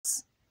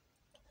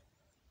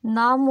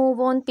Now move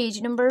on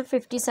page number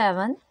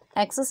 57.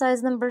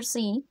 Exercise number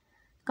C.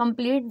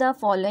 Complete the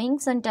following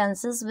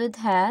sentences with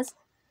has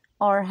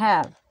or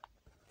have.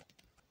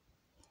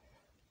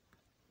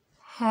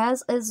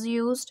 Has is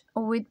used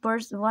with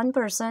one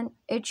person.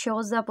 It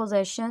shows the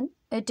possession.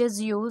 It is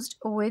used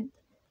with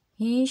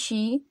he,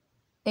 she,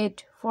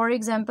 it. For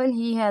example,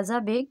 he has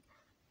a big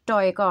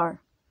toy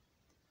car.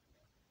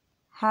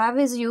 Have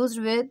is used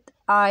with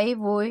I,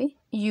 we,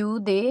 you,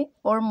 they,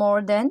 or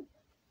more than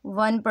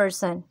one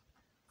person.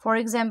 For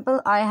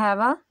example, I have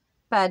a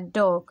pet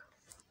dog.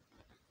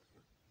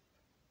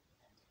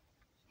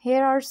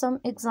 Here are some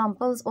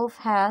examples of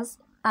has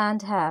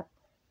and have.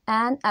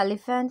 An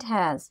elephant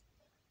has.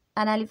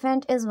 An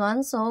elephant is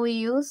one, so we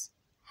use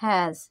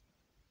has.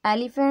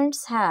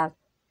 Elephants have.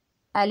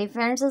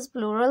 Elephants is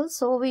plural,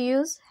 so we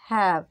use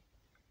have.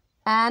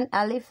 An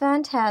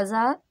elephant has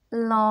a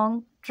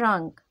long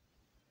trunk.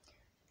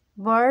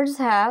 Birds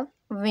have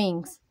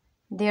wings.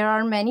 There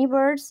are many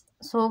birds,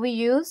 so we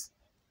use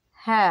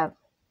have.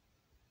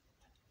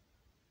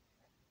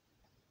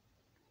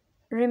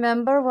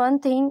 Remember one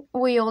thing,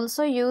 we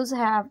also use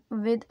have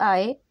with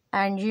I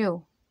and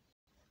you.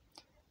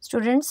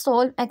 Students,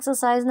 solve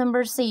exercise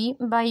number C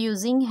by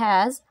using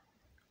has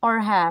or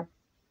have.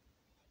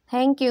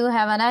 Thank you.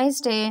 Have a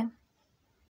nice day.